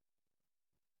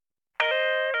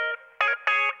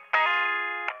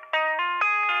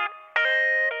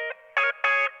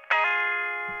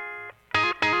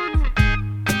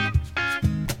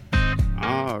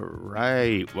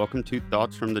right, welcome to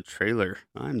Thoughts from the Trailer.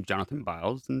 I'm Jonathan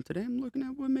Biles, and today I'm looking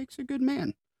at what makes a good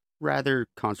man. Rather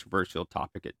controversial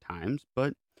topic at times,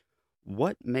 but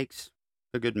what makes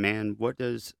a good man? What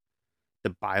does the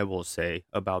Bible say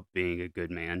about being a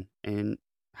good man? And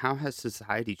how has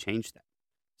society changed that?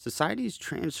 Society's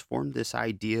transformed this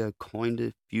idea, coined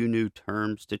a few new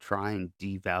terms to try and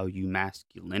devalue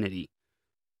masculinity.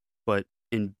 But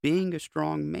in being a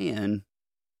strong man,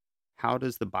 how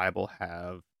does the Bible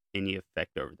have any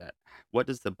effect over that? What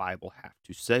does the Bible have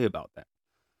to say about that?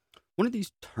 One of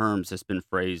these terms has been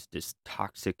phrased as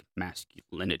toxic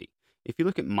masculinity. If you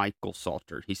look at Michael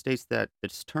Salter, he states that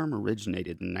this term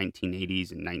originated in the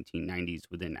 1980s and 1990s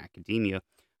within academia,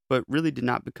 but really did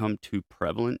not become too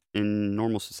prevalent in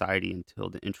normal society until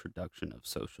the introduction of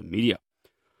social media.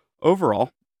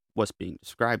 Overall, what's being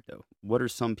described though? What are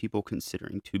some people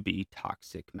considering to be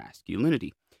toxic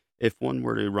masculinity? If one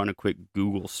were to run a quick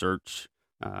Google search,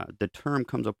 the term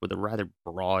comes up with a rather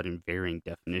broad and varying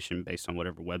definition based on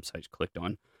whatever website's clicked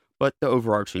on. But the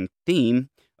overarching theme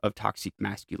of toxic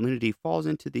masculinity falls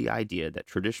into the idea that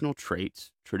traditional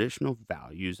traits, traditional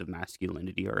values of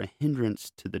masculinity are a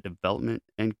hindrance to the development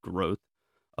and growth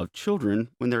of children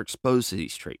when they're exposed to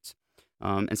these traits.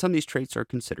 And some of these traits are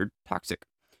considered toxic.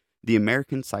 The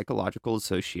American Psychological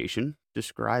Association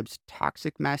describes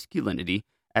toxic masculinity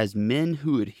as men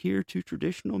who adhere to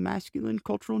traditional masculine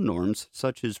cultural norms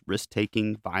such as risk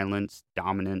taking, violence,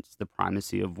 dominance, the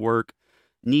primacy of work,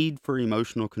 need for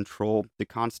emotional control, the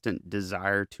constant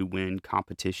desire to win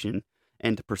competition,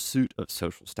 and the pursuit of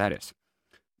social status.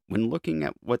 When looking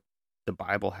at what the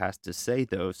Bible has to say,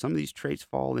 though, some of these traits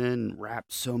fall in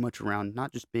wrapped so much around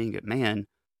not just being a man,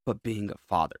 but being a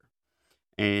father.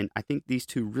 And I think these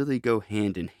two really go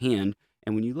hand in hand.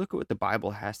 And when you look at what the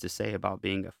Bible has to say about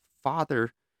being a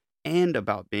father and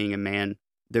about being a man,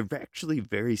 they're actually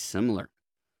very similar.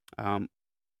 Um,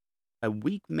 a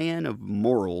weak man of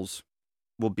morals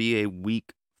will be a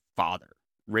weak father,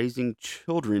 raising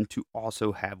children to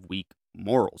also have weak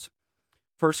morals.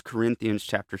 1 Corinthians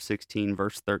chapter 16,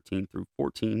 verse 13 through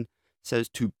 14 says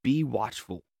to be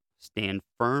watchful, stand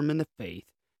firm in the faith,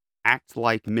 act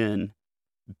like men,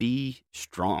 be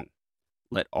strong.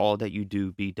 Let all that you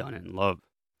do be done in love.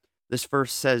 This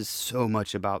verse says so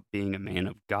much about being a man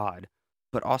of God,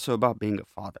 but also about being a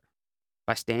father.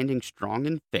 By standing strong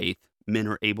in faith, men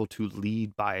are able to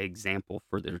lead by example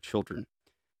for their children,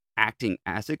 acting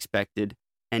as expected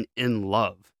and in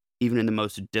love, even in the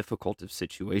most difficult of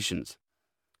situations.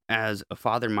 As a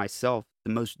father myself,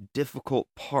 the most difficult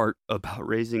part about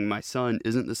raising my son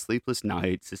isn't the sleepless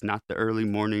nights, it's not the early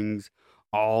mornings,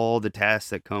 all the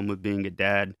tasks that come with being a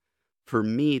dad. For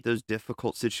me, those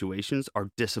difficult situations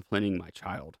are disciplining my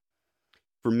child.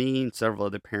 For me and several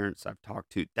other parents I've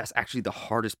talked to, that's actually the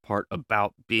hardest part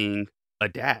about being a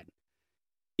dad.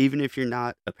 Even if you're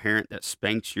not a parent that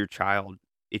spanks your child,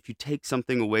 if you take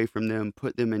something away from them,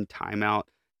 put them in timeout,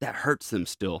 that hurts them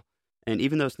still. And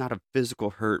even though it's not a physical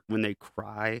hurt, when they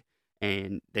cry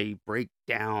and they break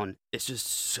down, it's just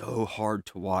so hard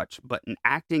to watch. But in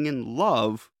acting in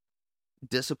love,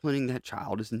 disciplining that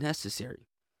child is necessary.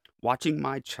 Watching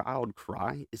my child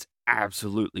cry is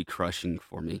absolutely crushing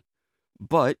for me.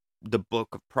 But the book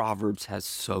of Proverbs has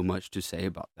so much to say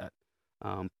about that.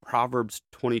 Proverbs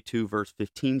 22, verse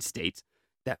 15 states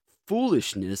that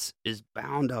foolishness is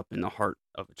bound up in the heart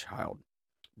of a child.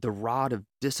 The rod of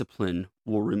discipline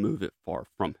will remove it far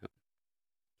from him.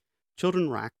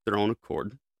 Children act their own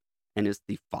accord, and it's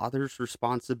the father's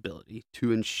responsibility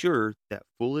to ensure that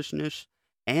foolishness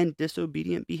and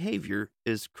disobedient behavior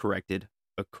is corrected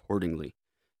accordingly.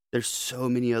 There's so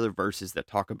many other verses that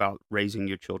talk about raising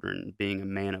your children and being a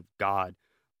man of God.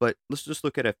 But let's just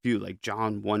look at a few, like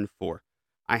John 1:4.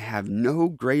 I have no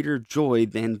greater joy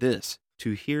than this,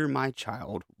 to hear my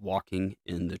child walking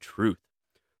in the truth.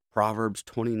 Proverbs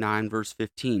 29, verse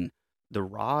 15. The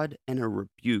rod and a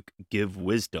rebuke give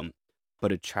wisdom,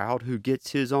 but a child who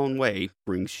gets his own way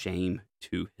brings shame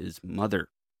to his mother.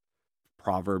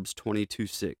 Proverbs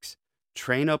 22:6.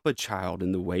 Train up a child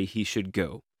in the way he should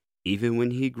go. Even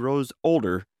when he grows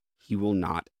older, he will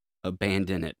not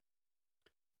abandon it.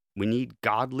 We need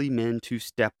godly men to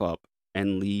step up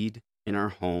and lead in our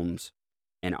homes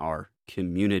and our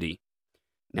community.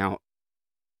 Now,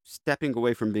 stepping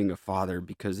away from being a father,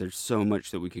 because there's so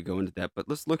much that we could go into that, but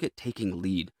let's look at taking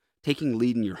lead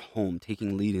in your home,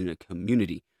 taking lead in a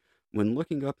community. When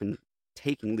looking up and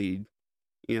taking lead,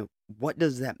 what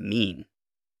does that mean?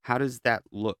 How does that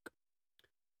look?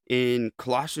 In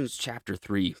Colossians chapter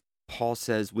 3, Paul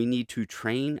says we need to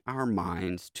train our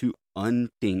minds to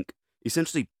unthink,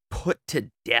 essentially put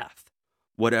to death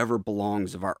whatever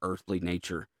belongs of our earthly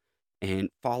nature. And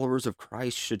followers of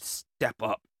Christ should step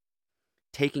up,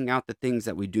 taking out the things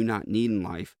that we do not need in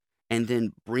life, and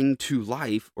then bring to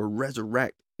life or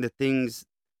resurrect the things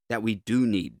that we do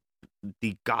need,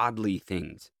 the godly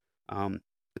things. Um,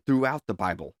 Throughout the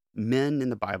Bible, men in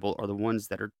the Bible are the ones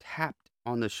that are tapped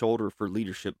on the shoulder for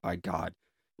leadership by God.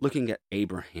 Looking at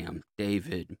Abraham,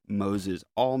 David, Moses,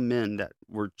 all men that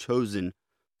were chosen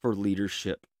for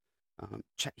leadership.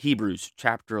 Hebrews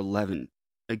chapter 11,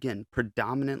 again,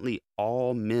 predominantly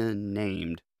all men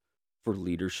named for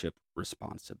leadership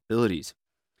responsibilities.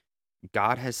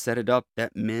 God has set it up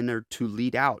that men are to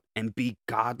lead out and be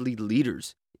godly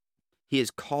leaders. He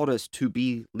has called us to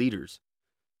be leaders.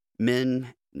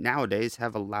 Men nowadays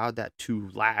have allowed that to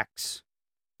lax,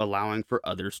 allowing for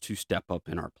others to step up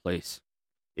in our place.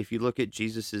 If you look at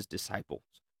Jesus' disciples,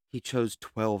 he chose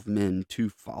 12 men to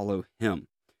follow him,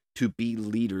 to be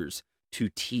leaders, to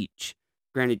teach.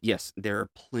 Granted, yes, there are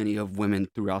plenty of women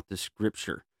throughout the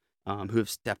scripture who have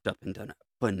stepped up and done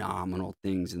phenomenal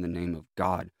things in the name of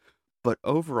God. But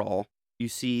overall, you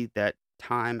see that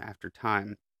time after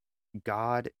time,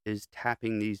 God is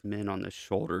tapping these men on the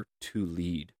shoulder to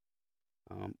lead.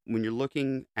 When you're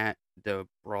looking at the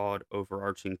broad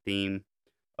overarching theme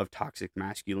of toxic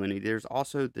masculinity, there's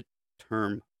also the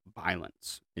term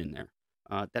violence in there.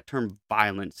 That term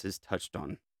violence is touched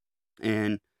on.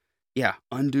 And yeah,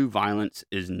 undue violence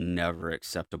is never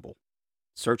acceptable.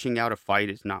 Searching out a fight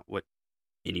is not what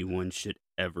anyone should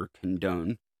ever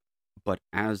condone. But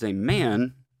as a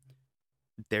man,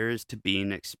 there is to be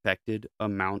an expected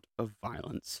amount of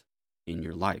violence in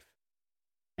your life.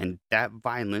 And that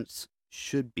violence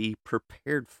should be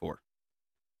prepared for.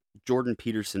 Jordan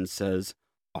Peterson says,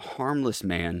 "A harmless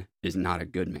man is not a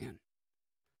good man.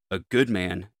 A good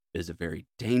man is a very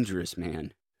dangerous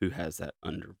man who has that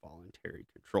under voluntary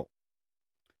control."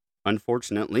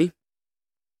 Unfortunately,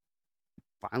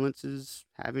 violence is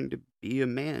having to be a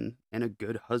man and a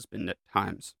good husband at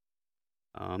times.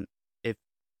 If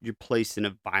you're placed in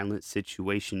a violent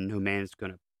situation, no man is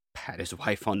going to pat his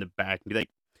wife on the back and be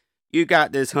like, "You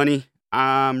got this, honey.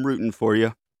 I'm rooting for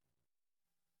you."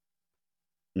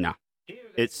 No,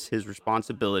 it's his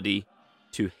responsibility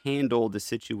to handle the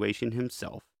situation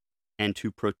himself and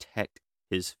to protect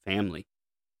his family.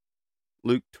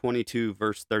 Luke 22,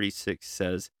 verse 36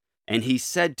 says, "And he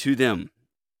said to them,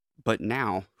 But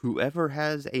now whoever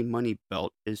has a money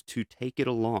belt is to take it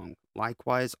along,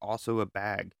 likewise also a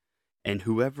bag. And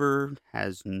whoever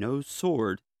has no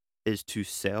sword is to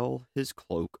sell his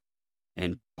cloak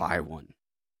and buy one."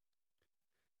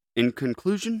 In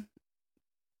conclusion,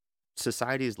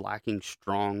 society is lacking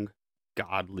strong,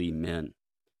 godly men.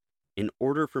 In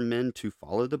order for men to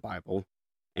follow the Bible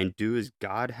and do as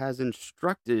God has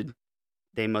instructed,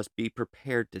 they must be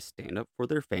prepared to stand up for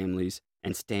their families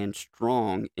and stand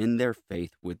strong in their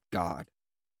faith with God,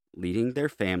 leading their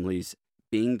families,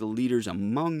 being the leaders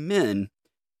among men,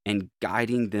 and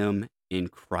guiding them in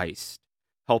Christ,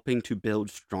 helping to build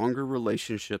stronger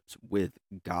relationships with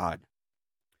God.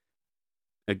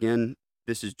 Again,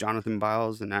 this is Jonathan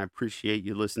Biles, and I appreciate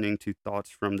you listening to Thoughts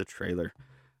from the Trailer.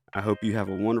 I hope you have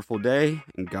a wonderful day,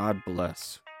 and God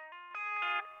bless.